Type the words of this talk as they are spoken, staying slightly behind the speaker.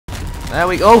There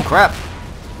we go. Oh, crap.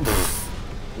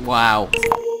 Wow.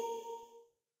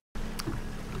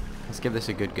 Let's give this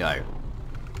a good go.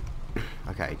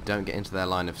 Okay, don't get into their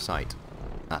line of sight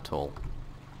at all.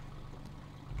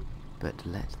 But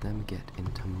let them get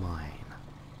into mine.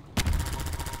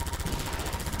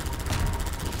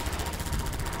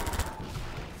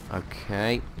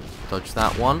 Okay, dodge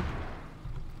that one.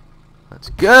 Let's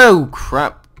go!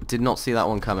 Crap, did not see that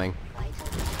one coming.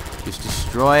 Just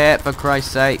destroy it, for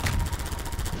Christ's sake.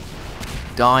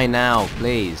 Die now,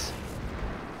 please.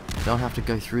 Don't have to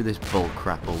go through this bull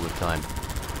crap all the time.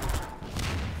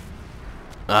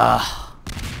 Ugh.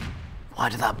 Why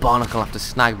did that barnacle have to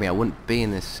snag me? I wouldn't be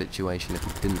in this situation if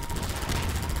it didn't.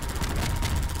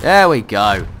 There we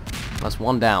go. That's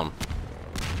one down.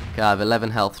 Okay, I have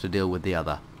 11 health to deal with the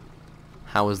other.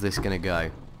 How is this going to go?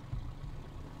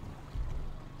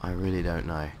 I really don't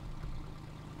know.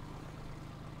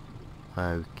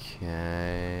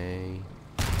 Okay.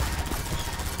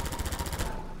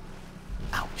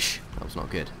 Ouch. That was not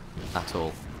good. At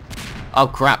all. Oh,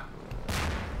 crap.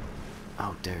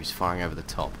 Oh, dear, he's firing over the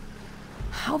top.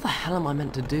 How the hell am I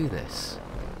meant to do this?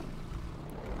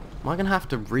 Am I going to have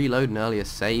to reload an earlier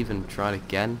save and try it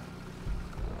again?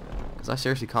 Because I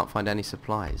seriously can't find any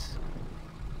supplies.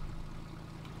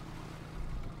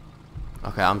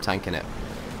 Okay, I'm tanking it.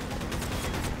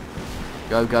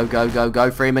 Go, go, go, go, go,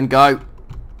 Freeman, go!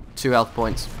 2 health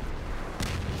points.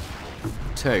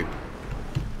 2.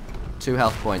 2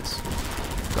 health points.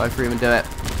 Go, Freeman, do it.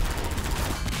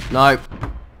 No.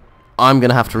 I'm going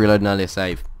to have to reload an earlier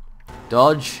save.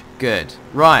 Dodge. Good.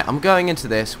 Right, I'm going into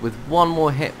this with 1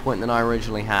 more hit point than I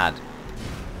originally had.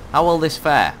 How will this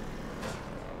fare?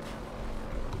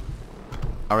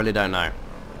 I really don't know.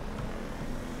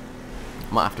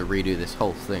 Might have to redo this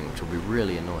whole thing, which will be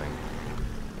really annoying.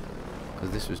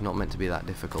 Because this was not meant to be that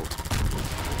difficult.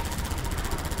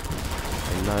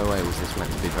 In no way was this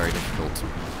meant to be very difficult.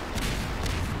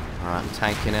 Alright, I'm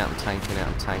tanking it, I'm tanking it,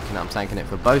 I'm tanking it, I'm tanking it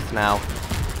for both now.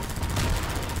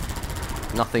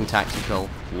 Nothing tactical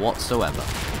whatsoever.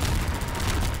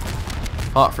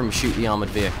 Apart from shoot the armoured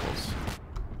vehicles.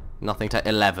 Nothing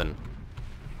 11.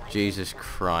 Jesus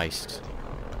Christ.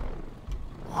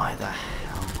 Why the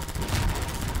hell?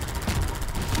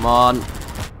 Come on.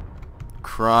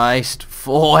 Christ.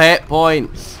 4 hit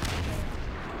points.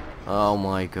 Oh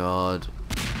my god.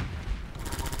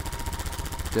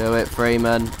 Do it,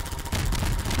 Freeman.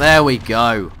 There we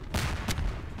go.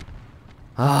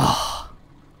 Ah.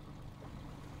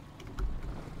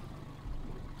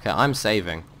 Okay, I'm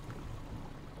saving.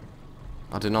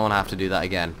 I do not want to have to do that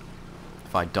again.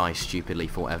 If I die stupidly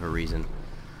for whatever reason.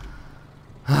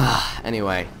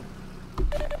 Anyway.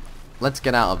 Let's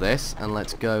get out of this and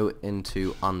let's go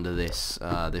into under this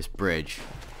this bridge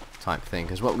type thing.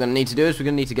 Because what we're going to need to do is we're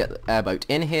going to need to get the airboat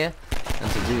in here.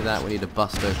 And to do that we need to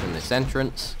bust open this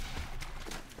entrance.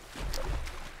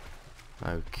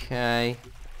 Okay.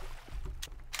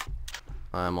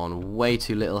 I'm on way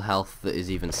too little health that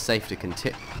is even safe to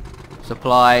continue.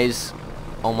 Supplies.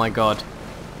 Oh my god.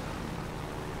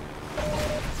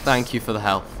 Thank you for the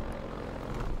health.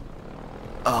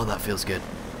 Oh, that feels good.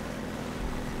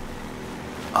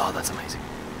 Oh, that's amazing.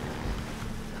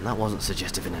 And that wasn't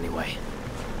suggestive in any way.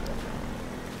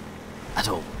 At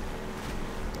all.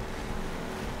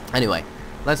 Anyway,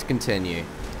 let's continue.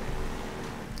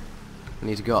 We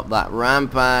need to go up that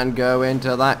ramp and go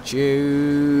into that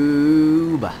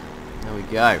tube. There we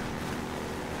go.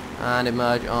 And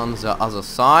emerge on the other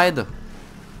side.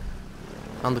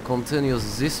 And continue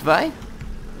this way.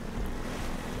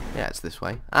 Yeah, it's this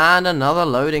way. And another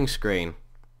loading screen.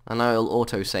 I know it'll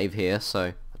auto-save here, so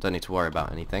I don't need to worry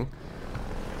about anything.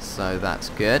 So that's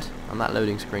good. And that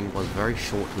loading screen was very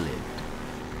short-lived.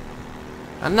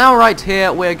 And now right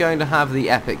here, we're going to have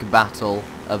the epic battle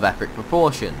of epic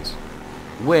proportions.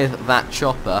 With that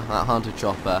chopper, that hunter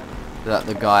chopper, that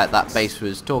the guy at that base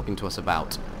was talking to us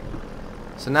about.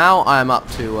 So now I am up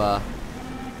to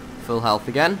full health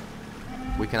again.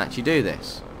 We can actually do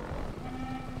this.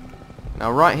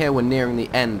 Now right here we're nearing the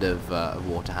end of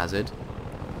Water Hazard.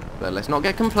 But let's not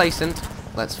get complacent.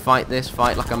 Let's fight this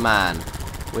fight like a man.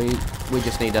 We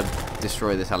just need to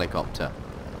destroy this helicopter.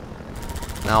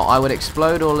 Now I would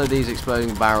explode all of these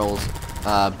exploding barrels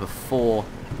before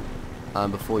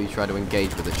you try to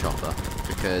engage with the chopper.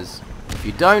 Because if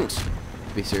you don't,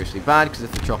 it'll be seriously bad, because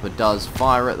if the chopper does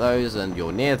fire at those and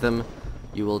you're near them,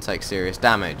 you will take serious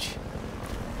damage.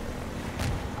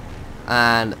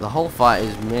 And the whole fight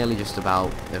is merely just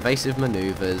about evasive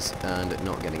maneuvers and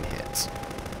not getting hit.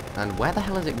 And where the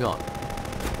hell has it gone?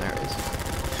 There it is.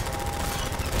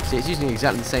 See, it's using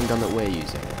exactly the same gun that we're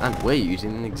using. And we're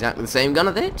using exactly the same gun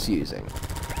that it's using.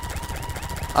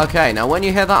 Okay, now when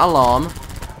you hear that alarm,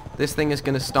 this thing is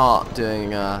going to start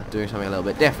doing something a little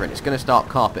bit different. It's going to start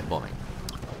carpet bombing.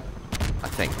 I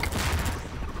think.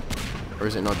 Or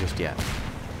is it not just yet?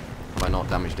 Have I not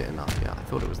damaged it enough yet? I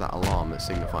thought it was that alarm that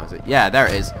signifies it. Yeah, there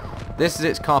it is. This is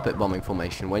its carpet bombing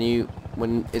formation.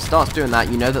 When it starts doing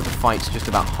that, you know that the fight's just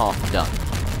about half done.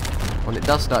 When it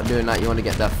does start doing that, you want to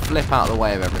get the flip out of the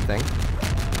way of everything,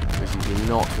 because you do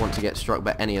not want to get struck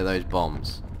by any of those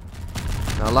bombs.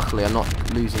 Now luckily I'm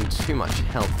not losing too much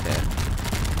health here,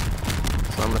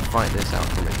 so I'm going to fight this out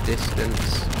from a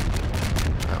distance.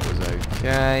 That was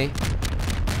okay.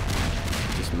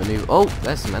 Just maneuver. Oh,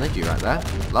 there's some energy right there.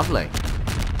 Lovely.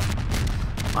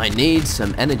 I need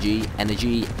some energy.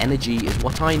 Energy is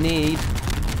what I need.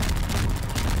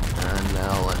 And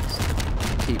now let's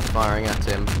keep firing at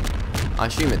him. I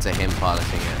assume it's a him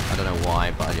piloting it. I don't know why,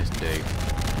 but I just do.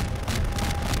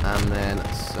 And then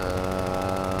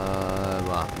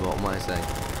what am I saying?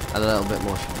 A little bit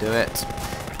more should do it.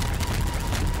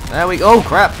 There we go. Oh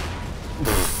crap!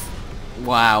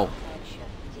 Wow.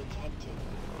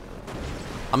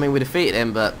 I mean, we defeated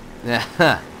him, but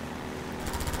yeah.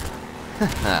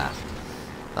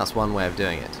 That's one way of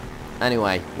doing it.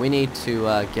 Anyway, we need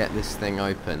to get this thing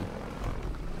open.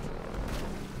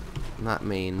 And that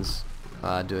means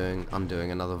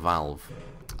undoing another valve.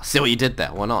 I see what you did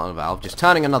there. Well, not a valve, just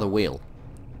turning another wheel.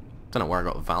 Don't know where I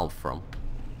got a valve from.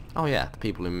 Oh yeah, the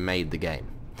people who made the game.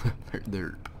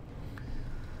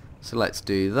 So let's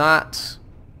do that.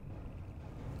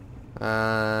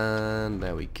 And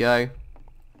there we go.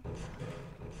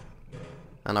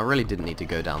 And I really didn't need to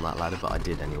go down that ladder, but I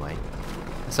did anyway.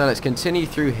 So let's continue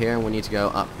through here, and we need to go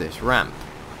up this ramp.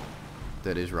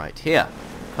 That is right here.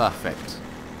 Perfect.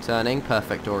 Turning,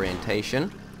 perfect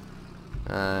orientation.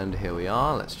 And here we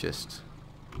are. Let's just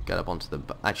get up onto the...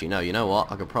 Actually, no, you know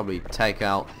what? I could probably take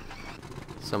out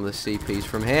some of the CPs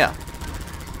from here.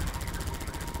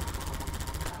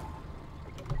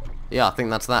 Yeah, I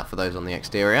think that's that for those on the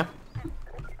exterior.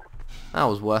 That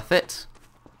was worth it.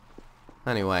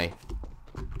 Anyway,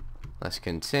 let's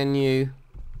continue.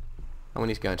 And we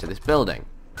need to go into this building,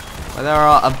 where there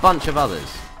are a bunch of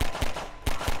others.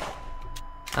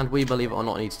 And we, believe it or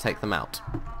not, need to take them out.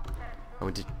 And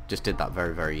we just did that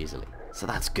very, very easily. So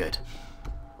that's good.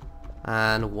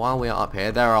 And while we are up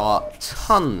here, there are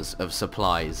tons of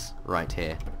supplies right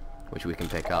here, which we can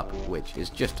pick up, which is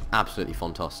just absolutely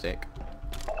fantastic,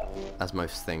 as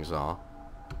most things are.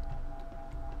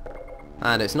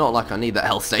 And it's not like I need that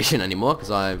health station anymore,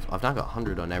 because I've now got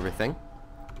 100 on everything,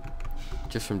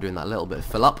 just from doing that little bit of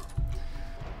fill up.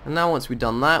 And now once we've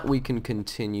done that, we can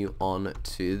continue on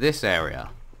to this area.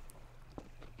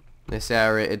 This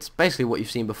area, it's basically what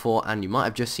you've seen before, and you might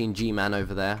have just seen G-Man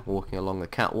over there walking along the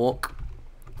catwalk.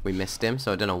 We missed him,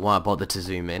 so I don't know why I bothered to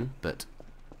zoom in, but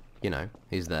you know,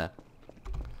 he's there.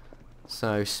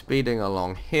 So speeding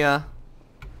along here,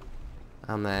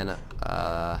 and then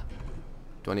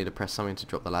do I need to press something to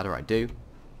drop the ladder? I do.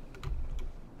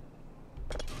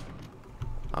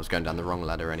 I was going down the wrong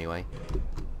ladder anyway.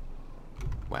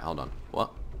 Wait, hold on.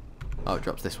 What? Oh, it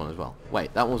drops this one as well.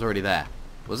 Wait, that one was already there.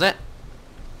 Was it?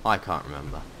 I can't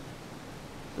remember.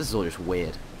 This is all just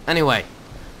weird. Anyway,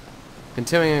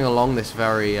 continuing along this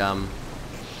very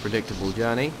predictable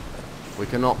journey, we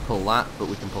cannot pull that, but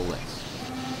we can pull this.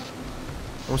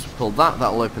 Once we pull that,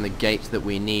 that'll open the gate that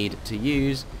we need to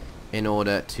use in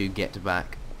order to get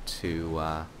back to,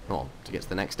 well, to get to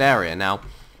the next area. Now,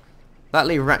 that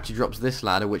lever actually drops this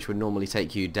ladder, which would normally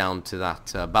take you down to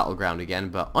that battleground again,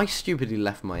 but I stupidly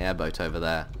left my airboat over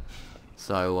there.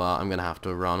 So I'm going to have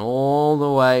to run all the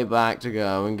way back to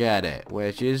go and get it,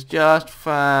 which is just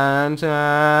fantastic.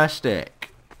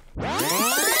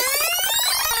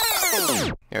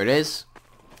 Here it is.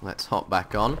 Let's hop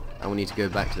back on, and we need to go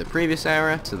back to the previous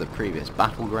area, to the previous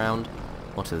battleground,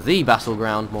 or to the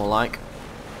battleground more like.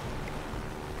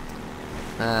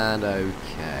 And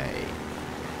okay.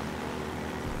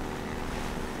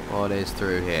 What is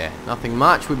through here? Nothing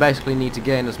much. We basically need to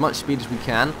gain as much speed as we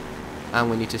can, and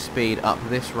we need to speed up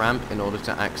this ramp in order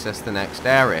to access the next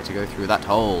area, to go through that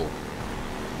hole.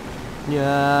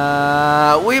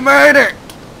 Yeah, we made it!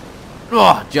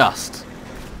 Oh, just.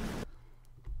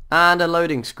 And a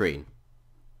loading screen.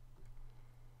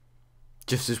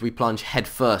 Just as we plunge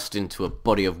headfirst into a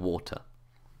body of water.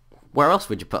 Where else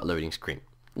would you put a loading screen?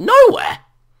 Nowhere!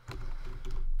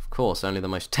 Of course, only the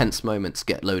most tense moments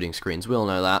get loading screens. We all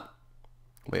know that.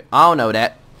 We all know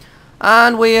that.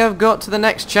 And we have got to the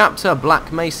next chapter,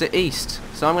 Black Mesa East.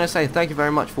 So I'm going to say thank you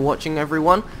very much for watching,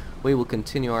 everyone. We will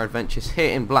continue our adventures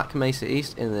here in Black Mesa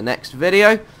East in the next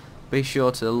video. Be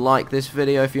sure to like this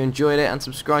video if you enjoyed it, and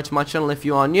subscribe to my channel if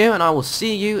you are new, and I will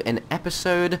see you in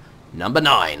episode number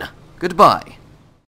 9. Goodbye.